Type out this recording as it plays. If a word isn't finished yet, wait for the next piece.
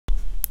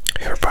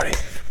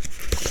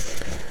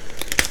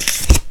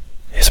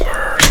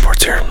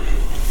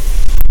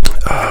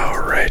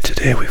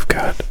today we've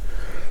got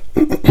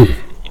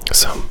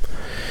some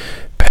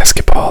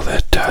basketball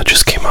that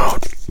just came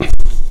out.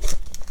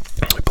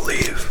 I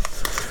believe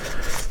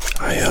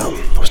I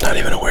was not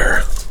even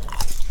aware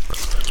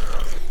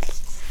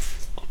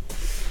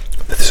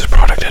that this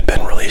product had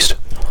been released,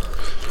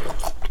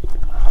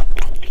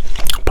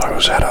 but I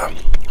was at a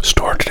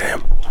store today.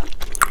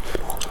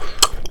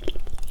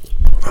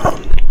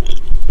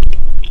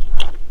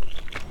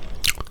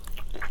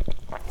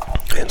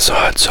 And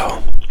saw it,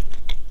 so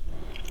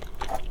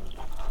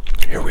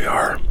here we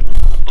are.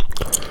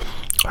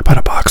 I bought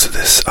a box of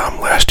this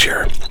last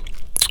year,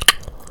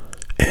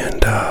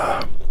 and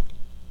I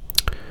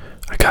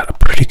got a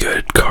pretty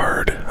good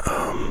card.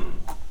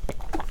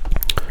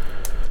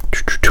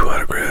 2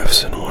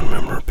 autographs and 1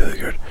 memorabilia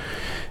card.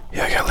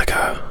 Yeah, I got like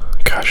a,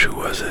 gosh, who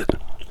was it?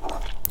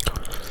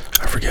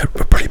 I forget,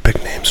 a pretty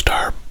big name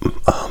star.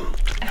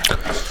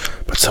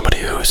 But somebody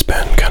who's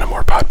been kind of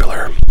more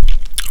popular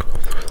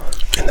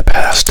in the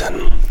past,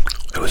 and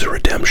it was a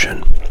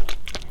redemption.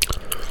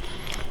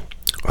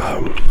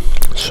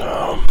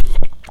 So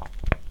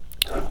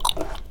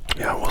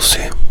yeah, we'll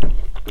see.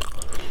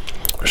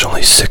 There's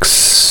only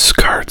 6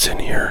 cards in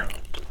here,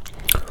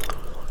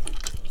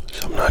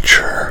 so I'm not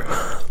sure.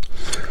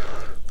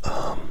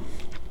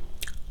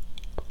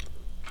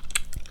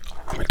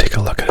 Let me take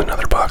a look at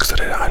another box that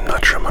I'm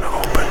not sure I'm going to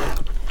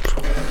open,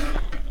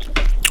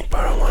 but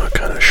I want to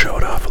kind of show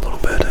it off a little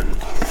bit and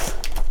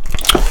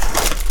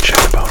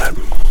chat about it.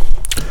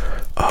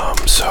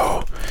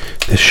 So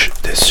this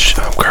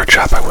card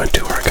shop I went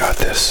to where I got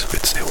this,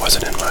 it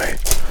wasn't in my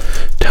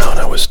town.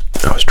 I was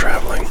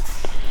traveling,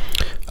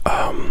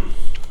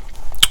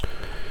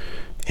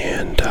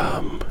 and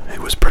it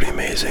was pretty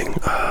amazing.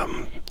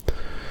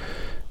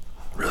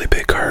 Really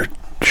big card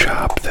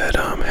shop that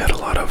had a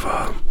lot of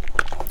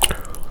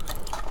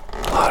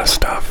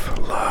stuff,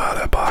 a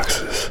lot of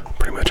boxes,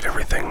 pretty much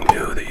everything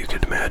new that you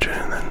could imagine,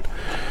 and then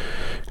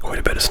quite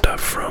a bit of stuff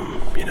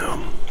from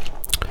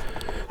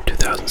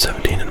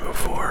 2017 and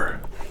before,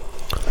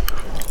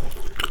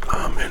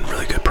 and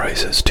really good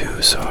prices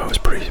too. So I was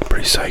pretty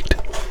psyched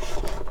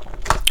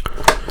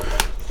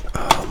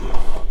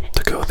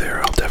to go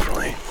there. I'll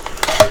definitely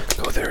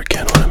go there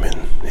again when I'm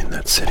in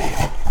that city.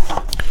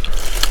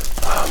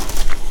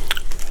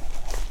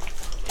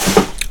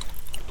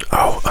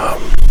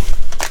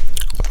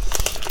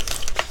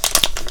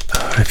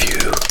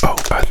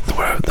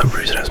 The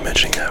reason I was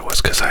mentioning that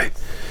was because I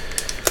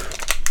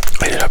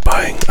ended up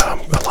buying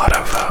a lot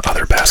of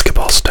other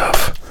basketball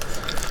stuff.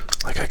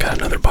 Like I got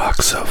another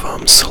box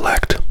of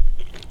Select.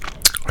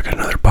 I got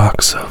another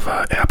box of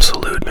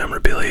Absolute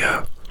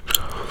memorabilia,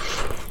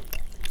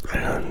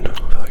 and I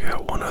feel like I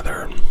got one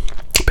other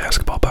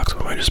basketball box.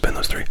 I might just spend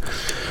those 3.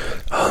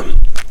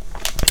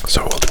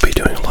 So we'll be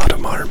doing a lot of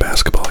modern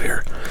basketball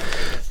here,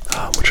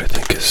 which I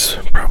think is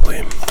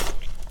probably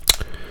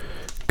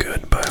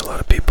good by a lot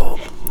of people,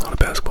 a lot of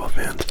basketball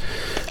fans.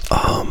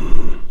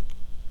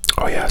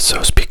 Oh yeah,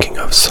 so speaking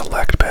of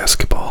Select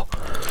basketball,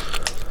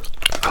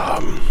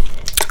 again,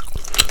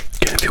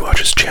 if you watch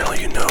this channel,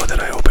 you know that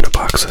I opened a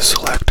box of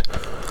Select,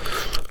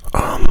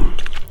 I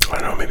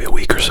don't know, maybe a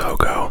week or so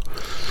ago,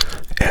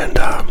 and,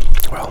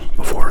 well,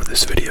 before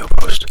this video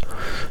post,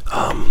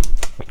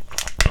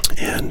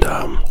 and,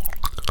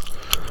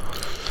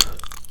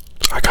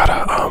 I got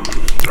a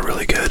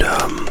really good,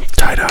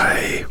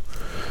 tie-dye,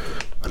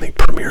 I think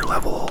premier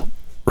level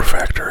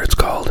refractor, it's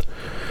called,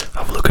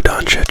 of Luka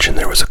Doncic, and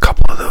there was a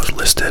couple of those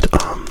listed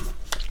on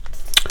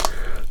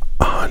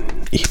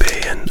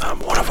eBay, and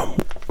one of them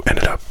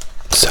ended up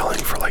selling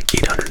for like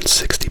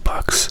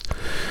 $860,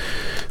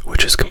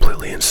 which is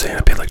completely insane.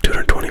 I paid like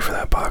 $220 for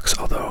that box,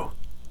 although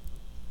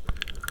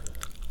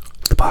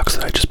the box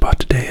that I just bought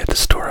today at the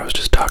store I was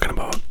just talking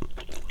about,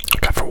 I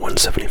got for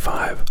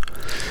 $175.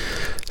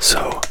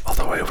 So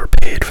although I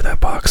overpaid for that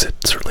box, it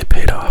certainly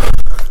paid off.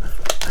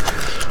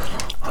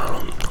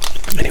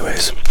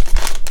 Anyways,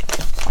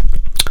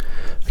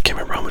 I can't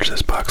remember how much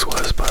this box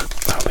was, but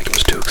I don't think it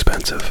was too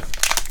expensive.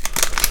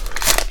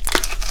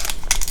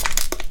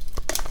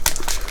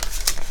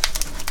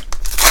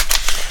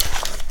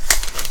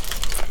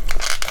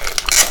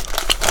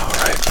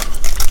 Alright,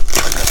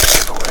 trying not to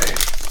give away.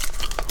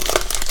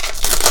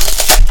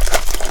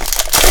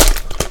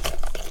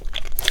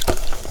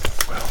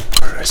 Well,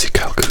 alright, I see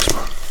Kyle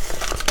Kuzma,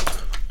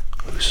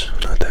 who's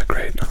not that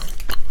great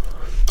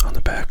on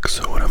the back,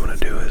 so what I'm going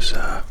to do is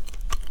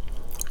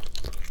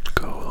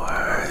go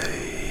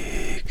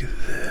like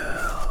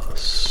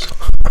this.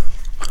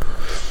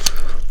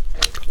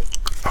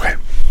 Okay.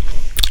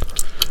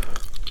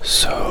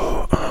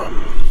 So,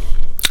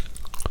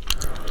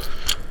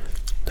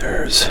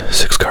 there's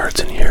 6 cards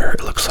in here.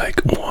 It looks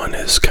like one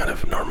is kind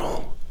of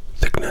normal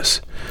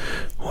thickness,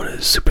 one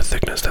is super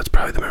thickness. That's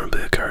probably the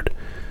memorabilia card.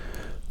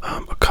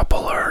 A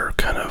couple are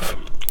kind of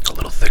a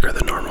little thicker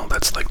than normal.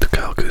 That's like the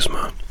Kyle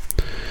Kuzma.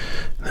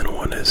 And then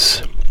one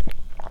is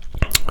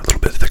a little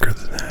bit thicker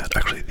than that.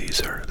 Actually,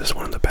 this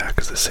one in the back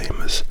is the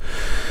same as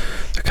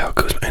the Kyle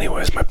Kuzma.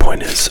 Anyways, my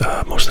point is,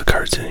 most of the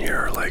cards in here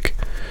are like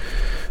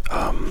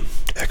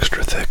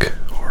extra thick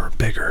or or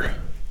bigger,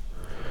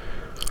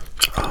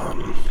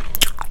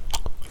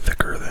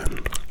 thicker than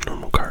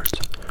normal cards.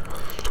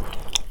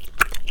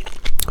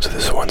 So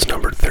this one's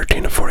numbered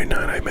 13 to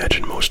 49. I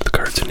imagine most of the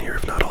cards in here,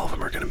 if not all of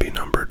them, are going to be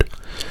numbered.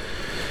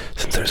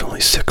 Since there's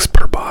only 6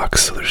 per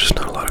box, so there's just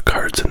not a lot of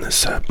cards in this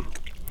set.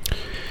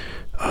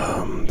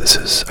 This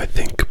is, I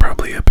think,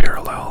 probably a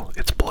parallel.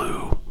 It's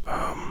blue,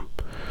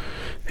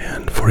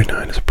 and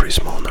 49 is a pretty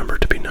small number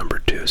to be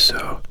numbered to,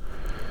 so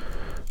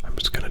I'm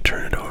just going to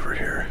turn it over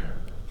here.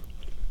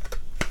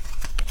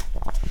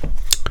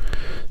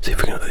 See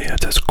if we can, yeah,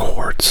 it says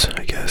quartz,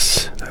 I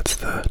guess. That's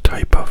the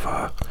type of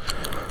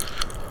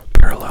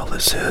parallel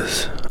this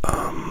is.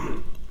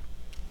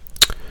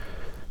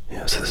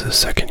 Yeah, so this is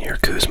second year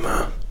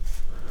Kuzma,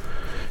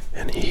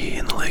 and he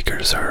and the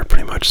Lakers are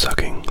pretty much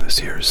sucking this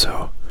year,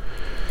 so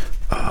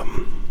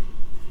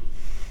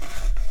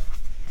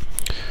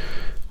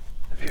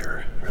if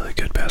you're a really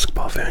good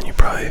basketball fan, you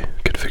probably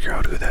could figure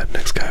out who that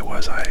next guy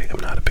was. I am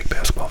not a big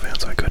basketball fan,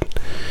 so I couldn't,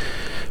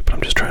 but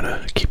I'm just trying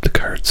to keep the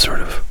cards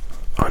sort of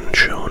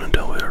unshown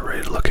until we're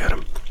ready to look at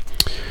them.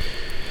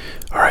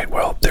 Alright,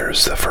 well,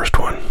 there's the first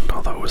one,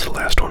 although it was the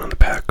last one in the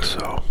pack,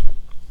 so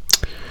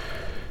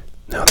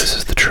now this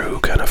is the true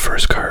kind of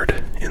first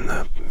card in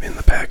the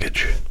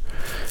package,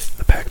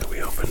 the pack that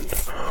we opened,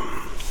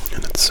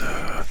 and it's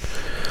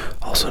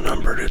also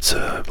numbered. It's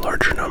a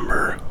larger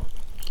number.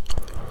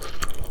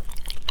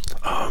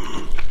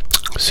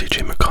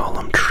 C.J.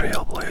 McCollum,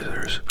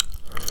 Trailblazers.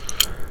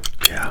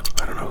 Yeah,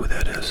 I don't know who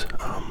that is.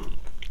 I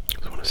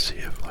want to see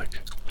if, like,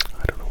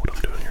 I don't know what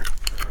I'm doing here.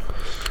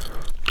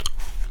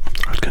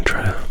 I was going to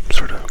try to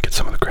sort of get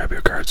some of the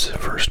crappier cards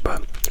first,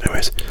 but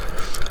anyways,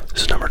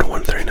 this is numbered to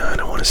 139.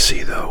 I want to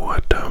see, though,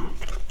 what,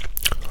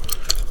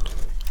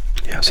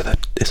 yeah, so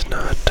that is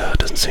not,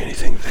 doesn't say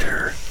anything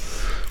there.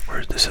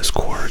 Where this is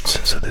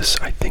quartz, so this,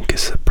 I think,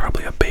 is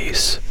probably a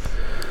base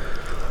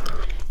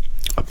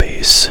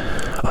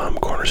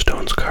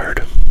Cornerstones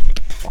card.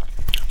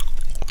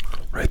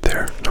 Right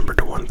there, numbered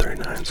to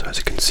 139, so as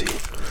you can see,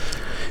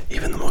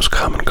 even the most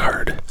common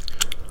card,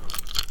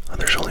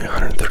 there's only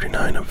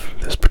 139 of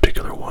this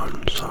particular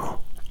one,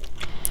 so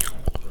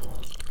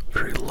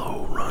very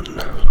low run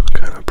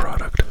kind of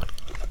product.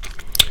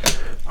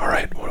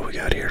 Alright, what do we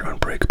got here?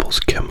 Unbreakables,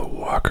 Kemba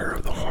Walker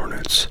of the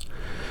Hornets.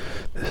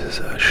 This is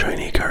a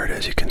shiny card,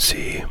 as you can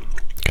see,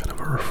 kind of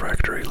a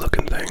refractory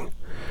looking thing.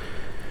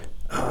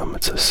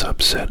 It's a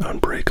subset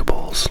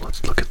Unbreakables.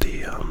 Let's look at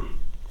the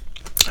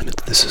and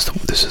this is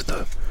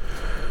the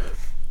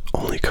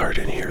only card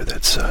in here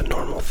that's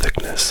normal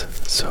thickness.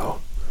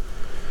 So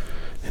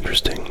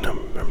interesting.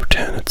 Number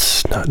 10.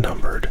 It's not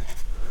numbered.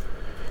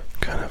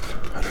 Kind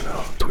of, I don't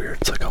know. It's weird.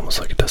 It's like almost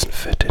like it doesn't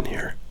fit in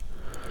here.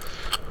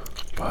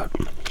 But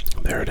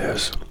there it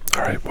is.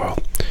 All right. Well,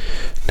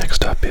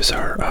 next up is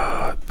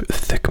our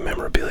thick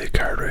memorabilia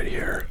card right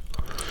here.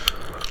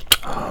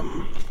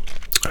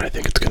 I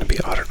think it's going to be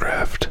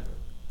autographed.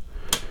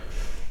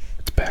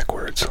 It's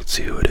backwards. Let's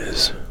see who it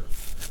is.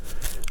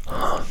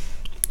 Huh.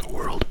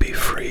 World Be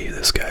Free.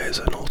 This guy is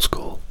an old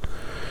school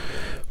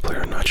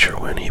player. I'm not sure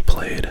when he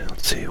played.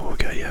 Let's see what we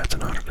got. Yeah, it's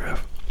an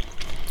autograph.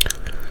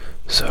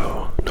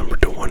 So,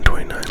 numbered to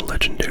 129,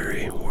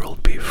 legendary.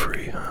 World Be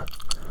Free, huh?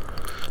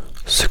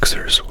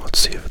 Sixers. Let's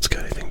see if it's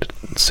got anything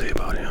to say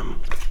about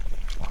him.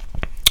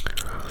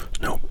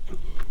 Nope.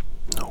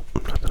 Nope,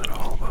 nothing at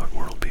all about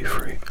World Be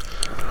Free.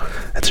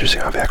 That's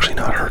interesting. I've actually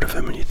not heard of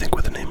him, and you'd think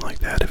with a name like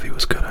that, if he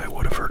was good, I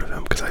would have heard of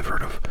him, because I've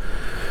heard of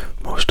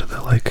most of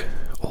the, like,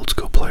 old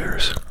school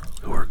players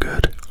who are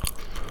good.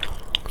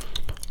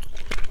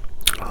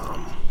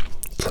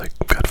 It's like,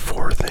 got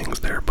 4 things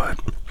there, but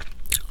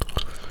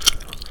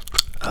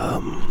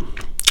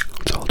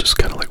it's all just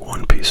kind of like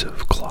one piece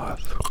of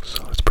cloth,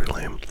 so it's pretty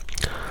lame.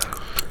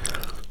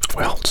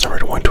 Well, it's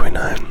numbered to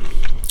 129,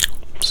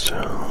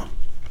 so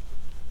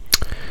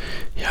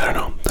yeah, I don't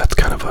know. That's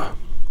kind of a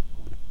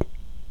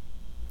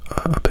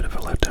bit of a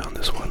letdown,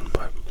 this one,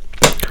 but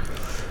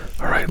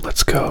alright,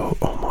 let's go.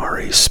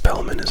 Omari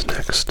Spellman is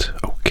next.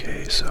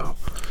 Okay, so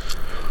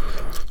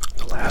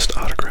the last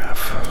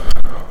autograph.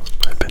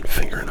 I've been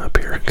fingering up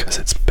here because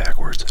it's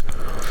backwards,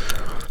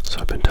 so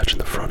I've been touching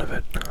the front of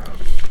it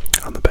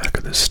on the back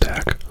of this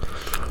stack.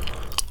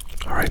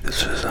 Alright,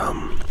 this is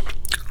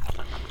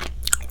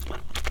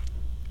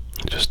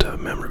just a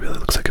memorabilia. It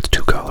looks like it's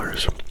 2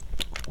 colors.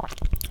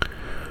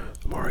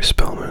 Omari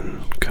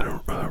Spellman, kind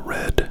of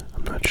red,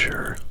 I'm not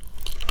sure.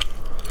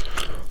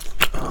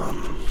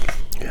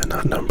 Yeah,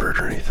 not numbered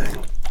or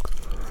anything.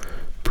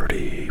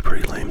 Pretty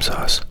lame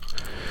sauce.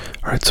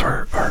 Alright,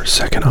 so our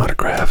second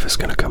autograph is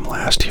gonna come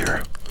last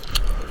here.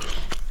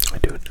 I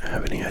don't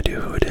have any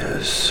idea who it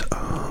is.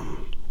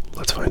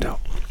 Let's find out.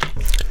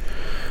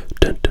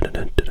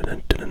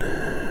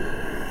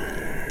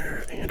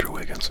 Andrew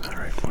Wiggins.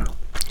 Alright, well,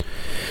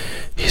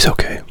 he's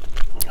okay.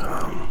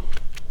 I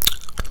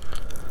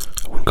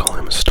wouldn't call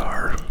him a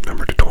star.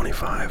 Numbered to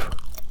 25.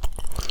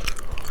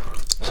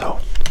 So,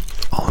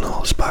 all in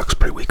all, this box,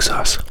 pretty weak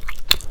sauce.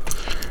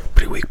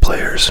 Pretty weak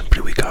players,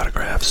 pretty weak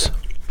autographs.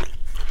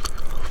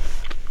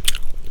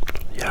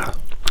 Yeah,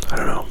 I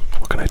don't know.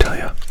 What can I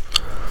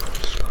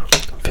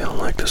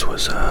this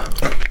was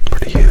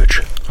pretty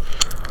huge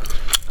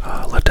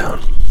letdown,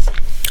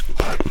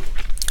 but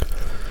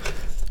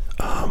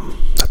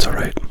that's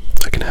alright.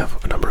 I can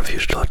have a number of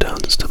huge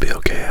letdowns and still be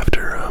okay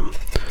after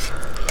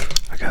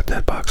I got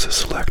that box of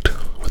Select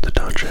with the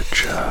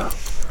Doncic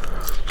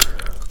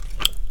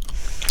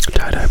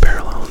tie-dye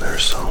parallel in there,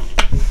 so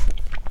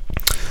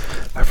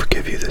I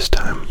forgive you this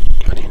time,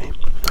 Panini.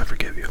 I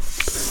forgive you.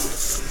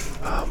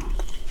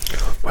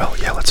 Well,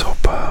 yeah, let's hope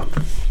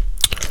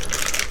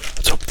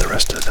the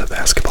rest of the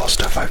basketball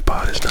stuff I've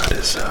bought is not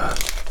as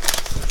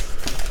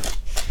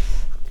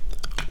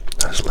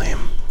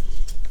lame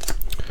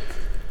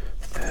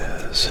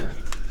as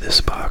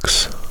this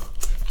box.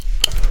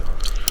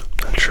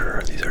 Not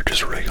sure. These are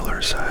just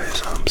regular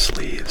size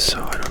sleeves,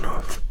 so I don't know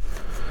if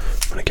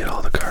I'm gonna get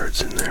all the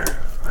cards in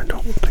there. I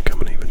don't think I'm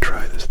gonna even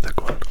try this thick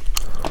one.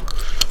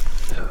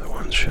 The other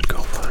ones should go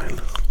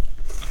fine.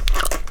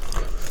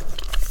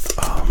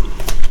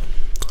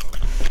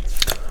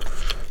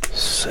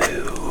 So,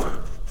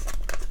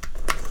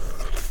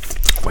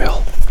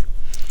 well,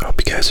 I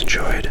hope you guys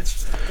enjoyed.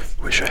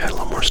 Wish I had a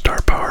little more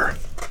star power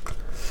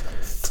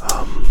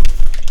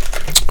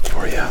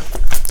for you.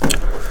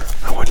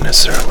 I wouldn't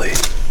necessarily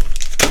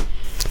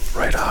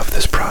write off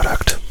this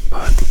product,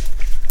 but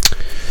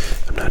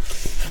I'm not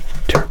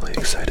terribly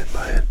excited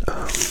by it,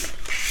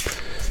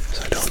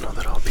 so I don't know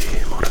that I'll be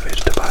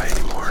motivated to buy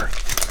anymore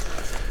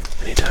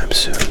anytime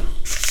soon.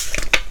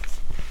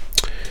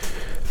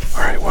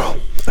 Alright, well,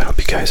 I hope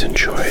you guys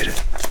enjoyed.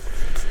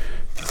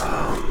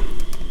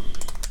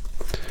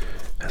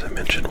 As I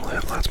mentioned, we'll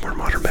have lots more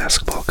modern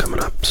basketball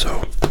coming up,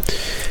 so,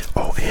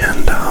 oh,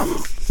 and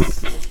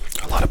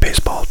a lot of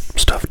baseball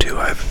stuff too.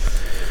 I've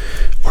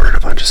ordered a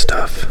bunch of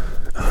stuff.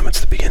 It's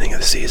the beginning of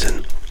the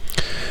season,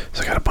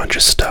 so I got a bunch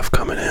of stuff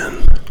coming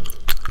in.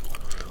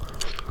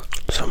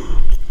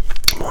 Some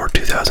more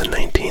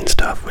 2019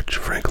 stuff, which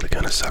frankly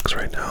kind of sucks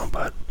right now,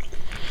 but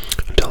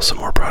until some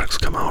more products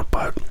come out.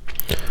 But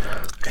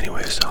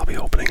anyways, I'll be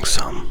opening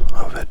some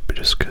of it, but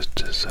just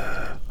because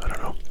I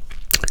don't know,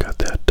 I got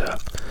that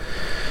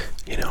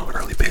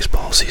early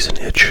baseball season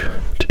itch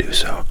to do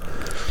so.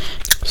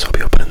 So I'll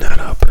be opening that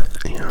up,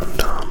 and what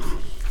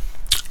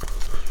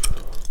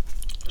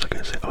was I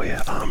gonna say? Oh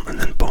yeah, and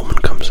then Bowman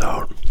comes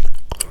out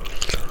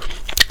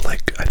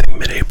like I think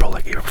mid-April,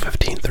 like April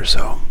 15th or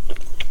so.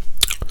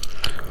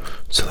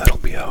 So that'll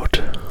be out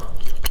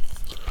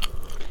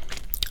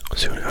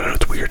soon. I don't know,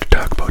 it's weird to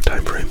talk about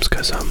time frames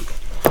because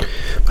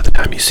by the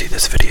time you see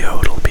this video,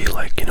 it'll be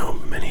like,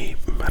 many,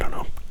 I don't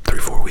know,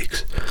 3-4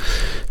 weeks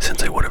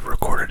since I would have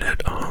recorded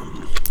it.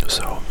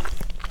 So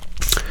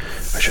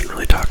I shouldn't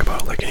really talk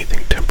about like anything